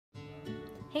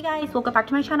Hey guys, welcome back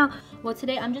to my channel. Well,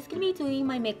 today I'm just gonna be doing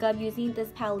my makeup using this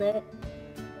palette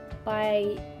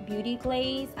by Beauty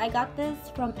Glaze. I got this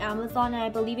from Amazon and I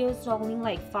believe it was only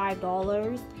like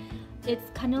 $5. It's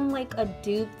kind of like a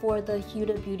dupe for the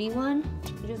Huda Beauty one.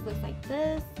 It just looks like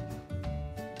this.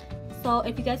 So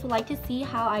if you guys would like to see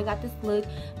how I got this look,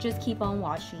 just keep on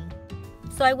watching.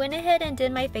 So I went ahead and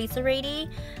did my face already.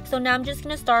 So now I'm just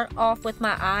gonna start off with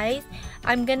my eyes.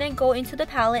 I'm gonna go into the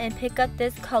palette and pick up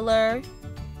this color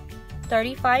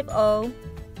 35O,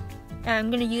 and I'm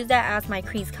going to use that as my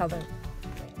crease color.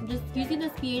 I'm just using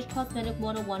this Beige Cosmetic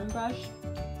 101 brush.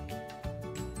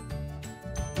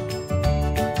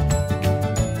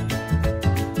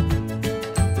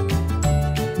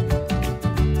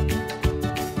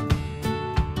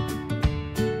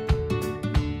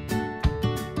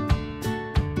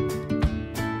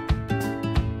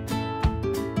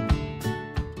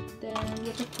 Then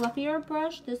with the fluffier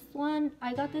brush, this one,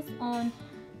 I got this on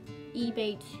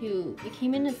eBay too. It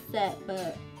came in a set,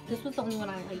 but this was the only one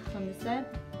I liked from the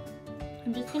set.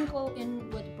 I'm just gonna go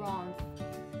in with bronze.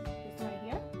 This right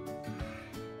here.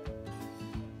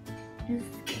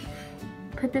 Just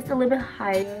put this a little bit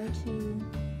higher to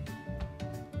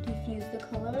diffuse the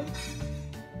color.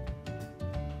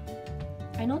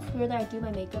 I know it's weird that I do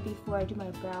my makeup before I do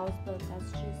my brows, but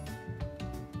that's just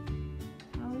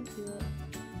how I do it.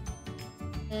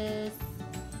 This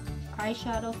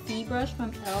eyeshadow C brush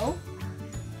from ELF.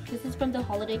 This is from the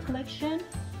holiday collection.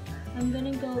 I'm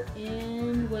gonna go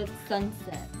in with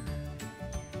Sunset.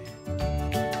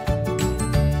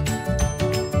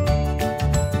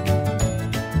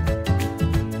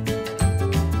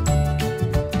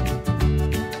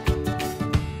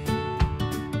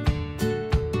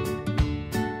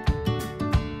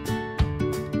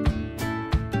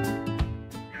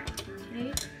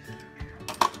 Okay.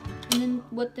 And then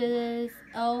with this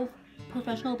ELF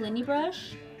professional blending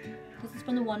brush, this is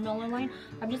from the $1 line.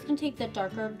 I'm just gonna take the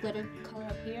darker glitter color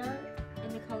up here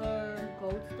in the color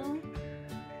Goldstone.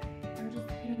 I'm just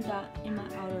putting that in my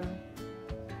outer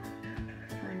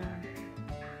corner.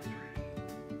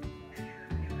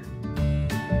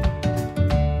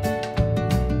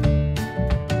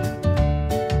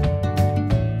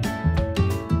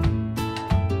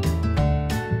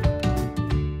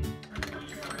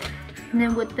 And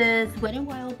then with this Wet n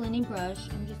Wild blending brush,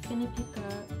 I'm just gonna pick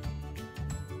up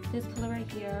this color right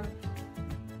here.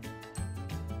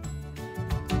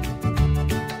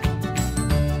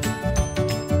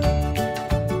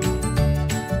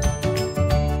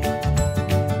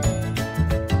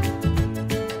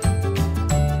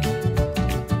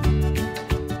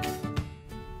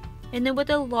 And then with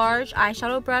a large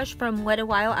eyeshadow brush from Wet n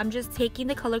Wild, I'm just taking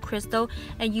the color Crystal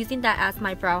and using that as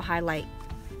my brow highlight.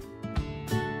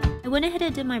 I went ahead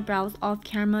and did my brows off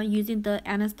camera using the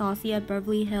Anastasia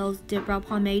Beverly Hills Dip Brow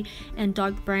Pomade in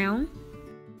dark brown.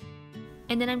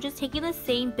 And then I'm just taking the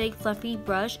same big fluffy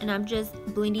brush and I'm just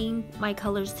blending my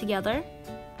colors together.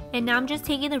 And now I'm just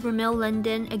taking the Rimmel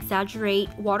London Exaggerate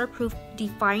Waterproof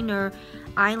Definer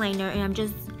Eyeliner and I'm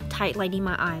just tight lighting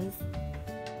my eyes.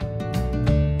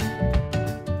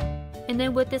 And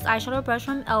then with this eyeshadow brush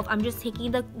from ELF, I'm just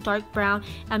taking the dark brown.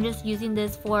 I'm just using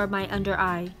this for my under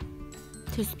eye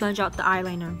to smudge out the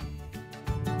eyeliner.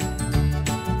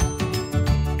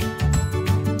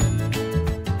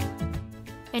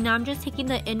 And now I'm just taking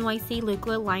the NYC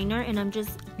liquid liner and I'm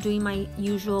just doing my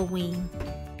usual wing.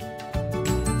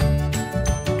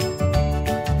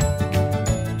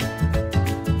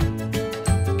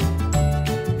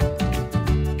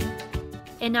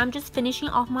 And now I'm just finishing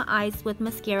off my eyes with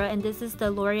mascara, and this is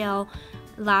the L'Oreal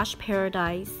Lash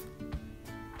Paradise.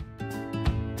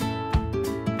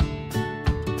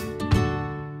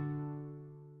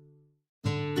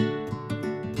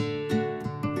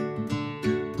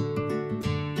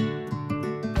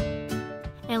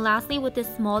 And lastly, with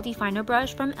this small definer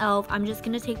brush from ELF, I'm just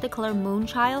going to take the color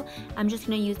Moonchild. I'm just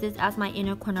going to use this as my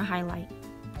inner corner highlight.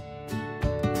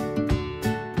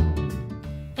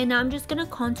 And now I'm just going to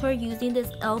contour using this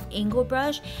ELF angle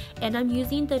brush. And I'm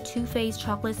using the Too Faced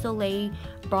Chocolate Soleil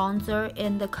bronzer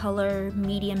in the color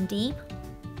Medium Deep.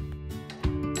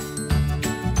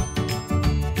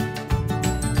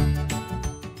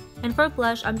 And for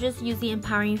blush, I'm just using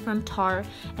Empowering from Tarte.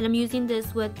 And I'm using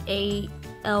this with a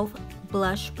ELF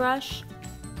blush brush.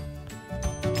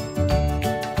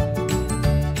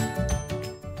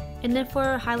 And then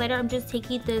for highlighter, I'm just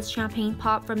taking this Champagne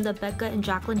Pop from the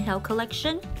Beccaxjaclynhill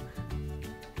collection.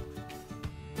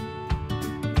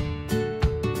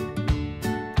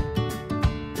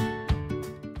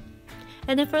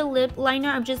 And then for lip liner,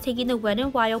 I'm just taking the Wet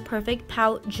n Wild Perfect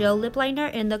Pout Gel Lip Liner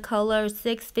in the color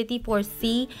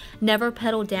 654C, Never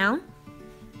Petal Down.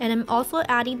 And I'm also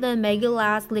adding the Mega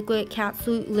Last Liquid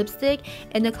Catsuit lipstick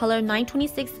in the color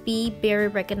 926B, very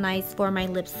recognized for my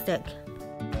lipstick.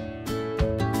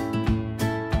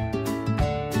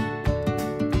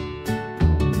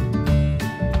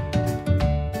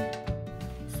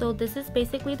 So this is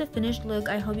basically the finished look.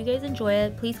 I hope you guys enjoy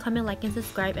it. Please comment, like, and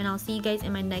subscribe, and I'll see you guys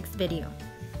in my next video.